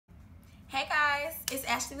Hey guys, it's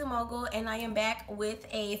Ashley the Mogul and I am back with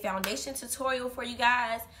a foundation tutorial for you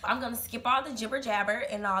guys. I'm going to skip all the jibber jabber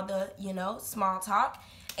and all the, small talk,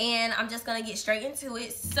 and I'm just going to get straight into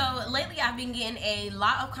it. So lately I've been getting a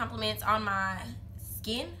lot of compliments on my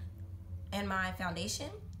skin and my foundation,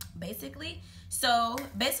 basically. So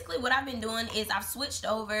basically what I've been doing is I've switched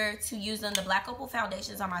over to using the Black Opal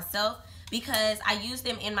foundations on myself, because I use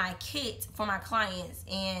them in my kit for my clients.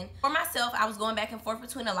 And for myself, I was going back and forth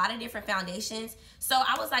between a lot of different foundations. So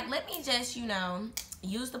I was like, let me just,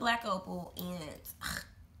 use the Black Opal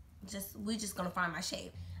and we just gonna find my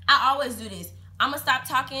shade. I always do this. I'm gonna stop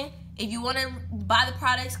talking. If you wanna buy the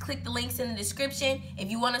products, click the links in the description. If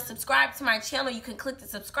you wanna subscribe to my channel, you can click the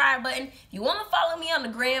subscribe button. If you wanna follow me on the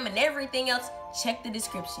gram and everything else, check the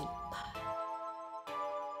description.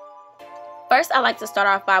 First, I like to start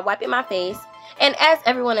off by wiping my face, and as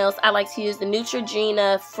everyone else, I like to use the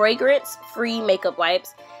Neutrogena fragrance-free makeup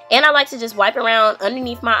wipes, and I like to just wipe around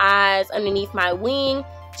underneath my eyes, underneath my wing,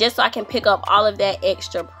 just so I can pick up all of that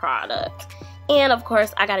extra product. And of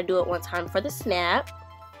course, I gotta do it one time for the snap.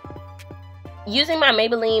 Using my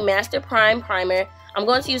Maybelline Master Prime Primer, I'm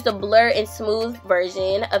going to use the Blur and Smooth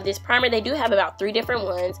version of this primer. They do have about 3 different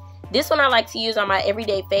ones. This one I like to use on my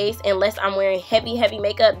everyday face. Unless I'm wearing heavy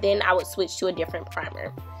makeup, then I would switch to a different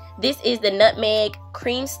primer. This is the Nutmeg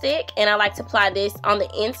Cream Stick, and I like to apply this on the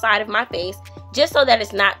inside of my face just so that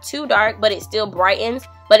it's not too dark, but it still brightens,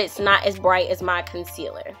 but it's not as bright as my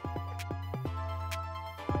concealer.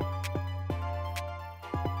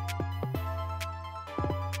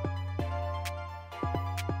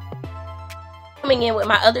 Coming in with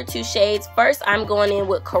my other 2 shades, first I'm going in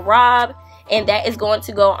with Karob, and that is going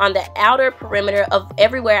to go on the outer perimeter of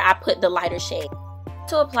everywhere I put the lighter shade.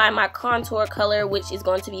 To apply my contour color, which is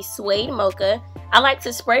going to be Suede Mocha, I like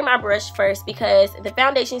to spray my brush first because the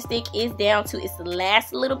foundation stick is down to its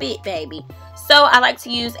last little bit, baby. So I like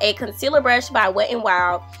to use a concealer brush by Wet n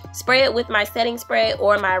Wild, spray it with my setting spray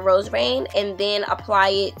or my Rose Rain, and then apply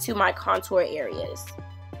it to my contour areas.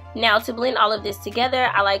 Now to blend all of this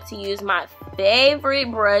together, I like to use my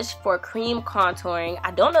favorite brush for cream contouring.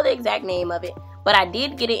 I don't know the exact name of it, but I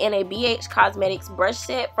did get it in a BH Cosmetics brush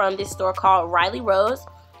set from this store called Riley Rose.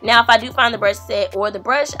 Now if I do find the brush set or the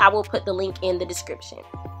brush, I will put the link in the description.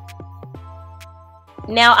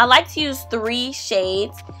 Now I like to use 3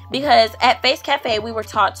 shades because at Face Cafe we were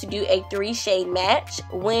taught to do a 3-shade match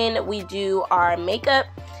when we do our makeup.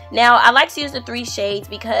 Now I like to use the 3 shades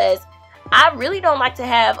because I really don't like to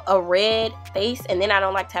have a red face, and then I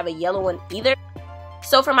don't like to have a yellow one either.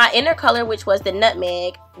 So for my inner color, which was the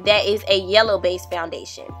Nutmeg, that is a yellow based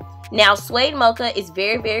foundation. Now Suede Mocha is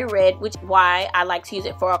very red, which is why I like to use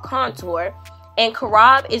it for a contour. And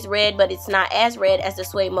Karob is red, but it's not as red as the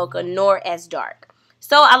Suede Mocha nor as dark.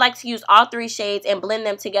 So I like to use all 3 shades and blend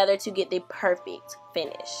them together to get the perfect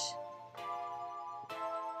finish.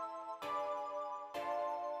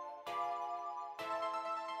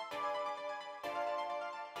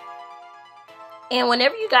 And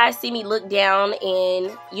whenever you guys see me look down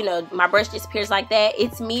and, my brush disappears like that,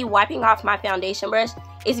 it's me wiping off my foundation brush.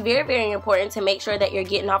 It's very important to make sure that you're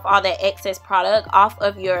getting off all that excess product off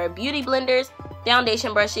of your beauty blenders,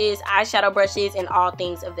 foundation brushes, eyeshadow brushes, and all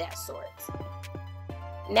things of that sort.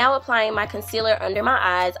 Now applying my concealer under my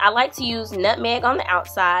eyes, I like to use Nutmeg on the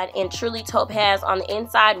outside and Truly Topaz on the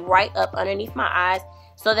inside right up underneath my eyes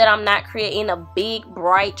so that I'm not creating a big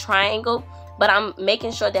bright triangle, but I'm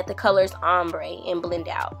making sure that the colors ombre and blend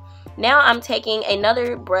out. Now I'm taking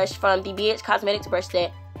another brush from the BH Cosmetics brush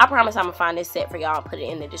set. I promise I'm gonna find this set for y'all and put it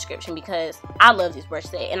in the description because I love this brush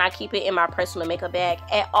set and I keep it in my personal makeup bag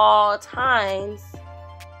at all times.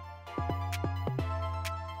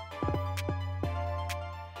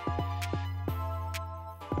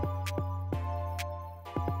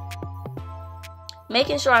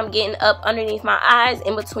 Making sure I'm getting up underneath my eyes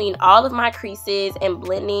in between all of my creases and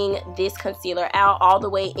blending this concealer out all the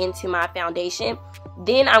way into my foundation.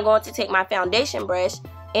 Then I'm going to take my foundation brush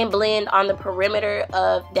and blend on the perimeter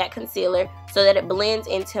of that concealer so that it blends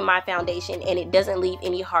into my foundation and it doesn't leave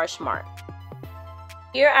any harsh mark.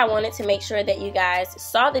 Here I wanted to make sure that you guys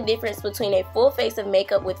saw the difference between a full face of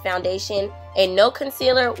makeup with foundation and no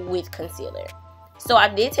concealer with concealer. So I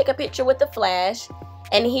did take a picture with the flash.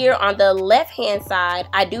 And here on the left hand side,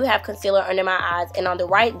 I do have concealer under my eyes, and on the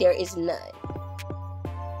right, there is none.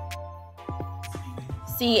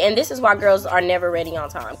 See, and this is why girls are never ready on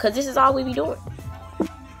time, because this is all we be doing.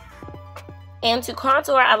 And to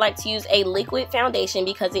contour, I like to use a liquid foundation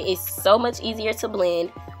because it is so much easier to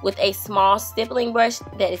blend with a small stippling brush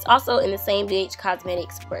that is also in the same BH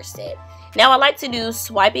Cosmetics brush set. Now I like to do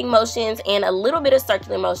swiping motions and a little bit of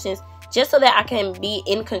circular motions just so that I can be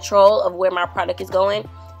in control of where my product is going,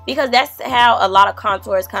 because that's how a lot of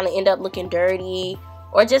contours kind of end up looking dirty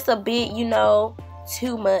or just a bit, you know,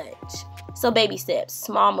 too much. So baby steps,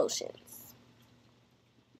 small motions.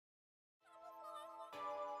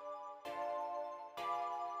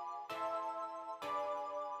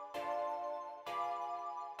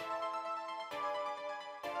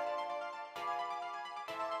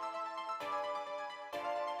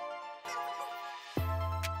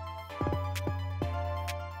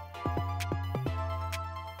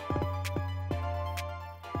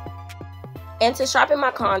 And to sharpen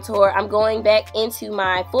my contour, I'm going back into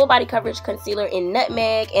my full body coverage concealer in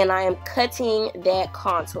Nutmeg, and I am cutting that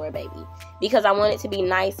contour, baby, because I want it to be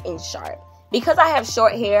nice and sharp. Because I have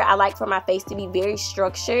short hair, I like for my face to be very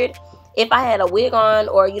structured. If I had a wig on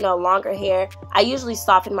or, you know, longer hair, I usually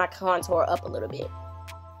soften my contour up a little bit.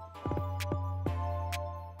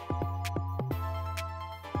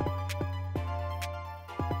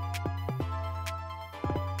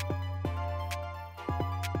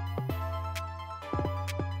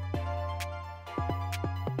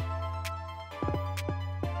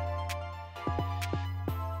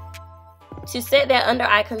 To set that under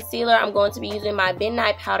eye concealer, I'm going to be using my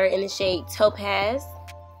Midnight powder in the shade Topaz.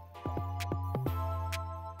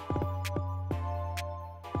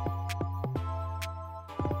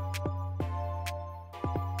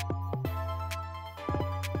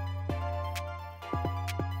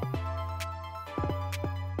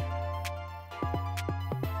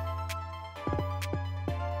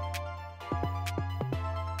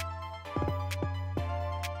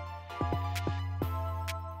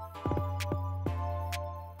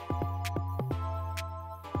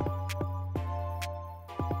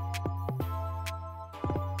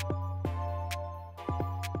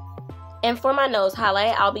 And for my nose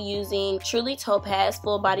highlight, I'll be using Truly Topaz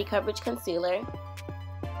Full Body Coverage Concealer.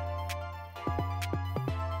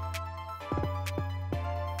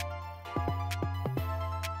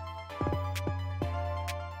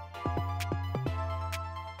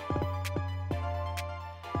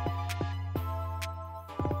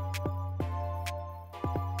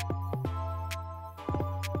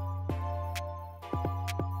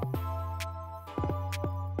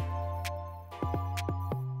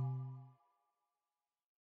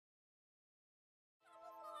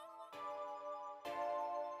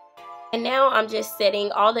 And now I'm just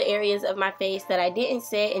setting all the areas of my face that I didn't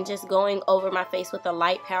set and just going over my face with a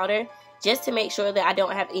light powder just to make sure that I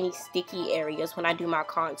don't have any sticky areas when I do my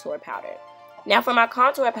contour powder. Now for my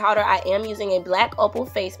contour powder, I am using a Black Opal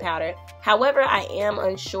face powder. However, I am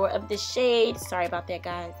unsure of the shade. Sorry about that,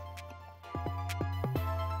 guys.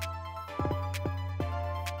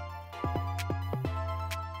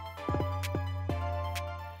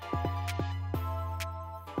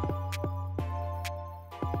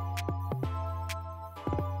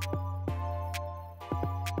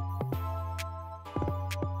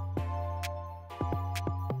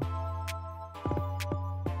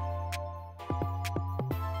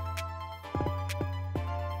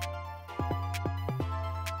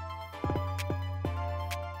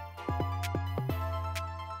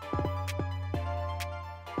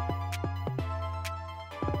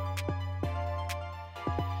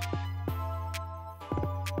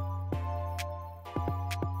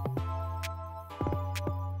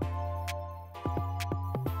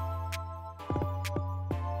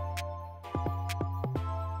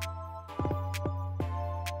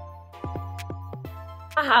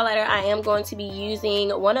 My highlighter, I am going to be using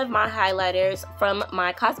one of my highlighters from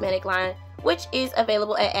my cosmetic line, which is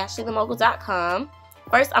available at ashleythemogul.com.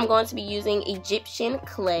 First, I'm going to be using Egyptian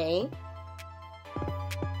clay.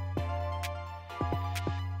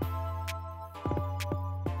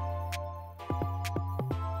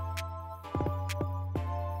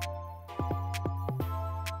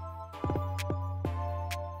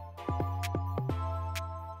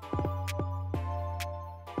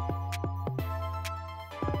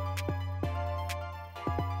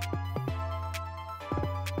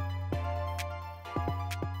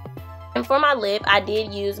 And for my lip, I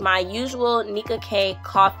did use my usual Nika K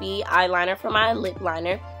Coffee eyeliner for my lip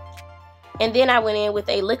liner. And then I went in with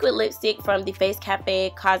a liquid lipstick from the Face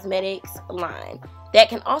Cafe Cosmetics line. That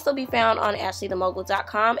can also be found on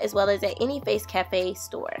ashleythemogul.com as well as at any Face Cafe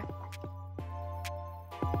store.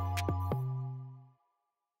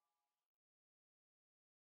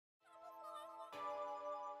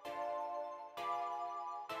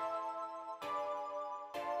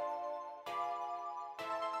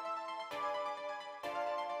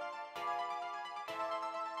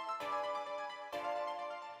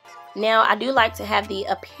 Now, I do like to have the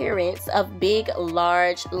appearance of big,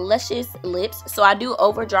 large, luscious lips, so I do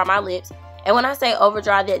overdraw my lips. And when I say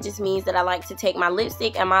overdraw, that just means that I like to take my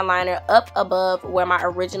lipstick and my liner up above where my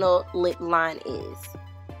original lip line is.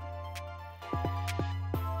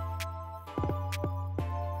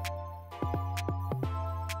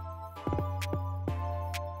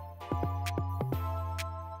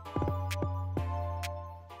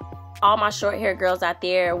 All my short hair girls out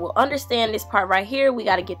there will understand this part right here. We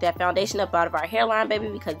got to get that foundation up out of our hairline, baby,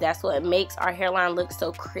 because that's what makes our hairline look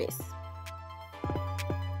so crisp.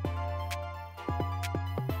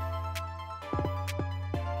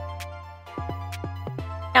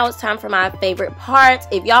 Now it's time for my favorite part.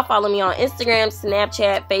 If y'all follow me on Instagram,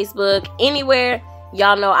 Snapchat, Facebook, anywhere,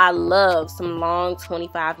 y'all know I love some long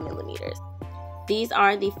 25mm. These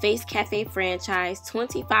are the Face Cafe franchise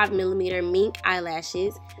 25mm mink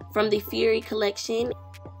eyelashes from the Fury collection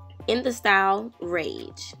in the style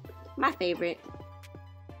Rage. My favorite.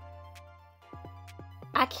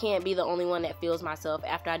 I can't be the only one that feels myself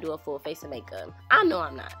after I do a full face of makeup. I know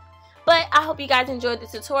I'm not. But I hope you guys enjoyed the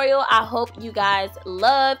tutorial. I hope you guys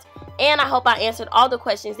loved, and I hope I answered all the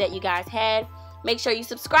questions that you guys had. Make sure you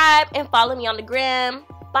subscribe and follow me on the gram.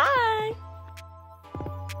 Bye!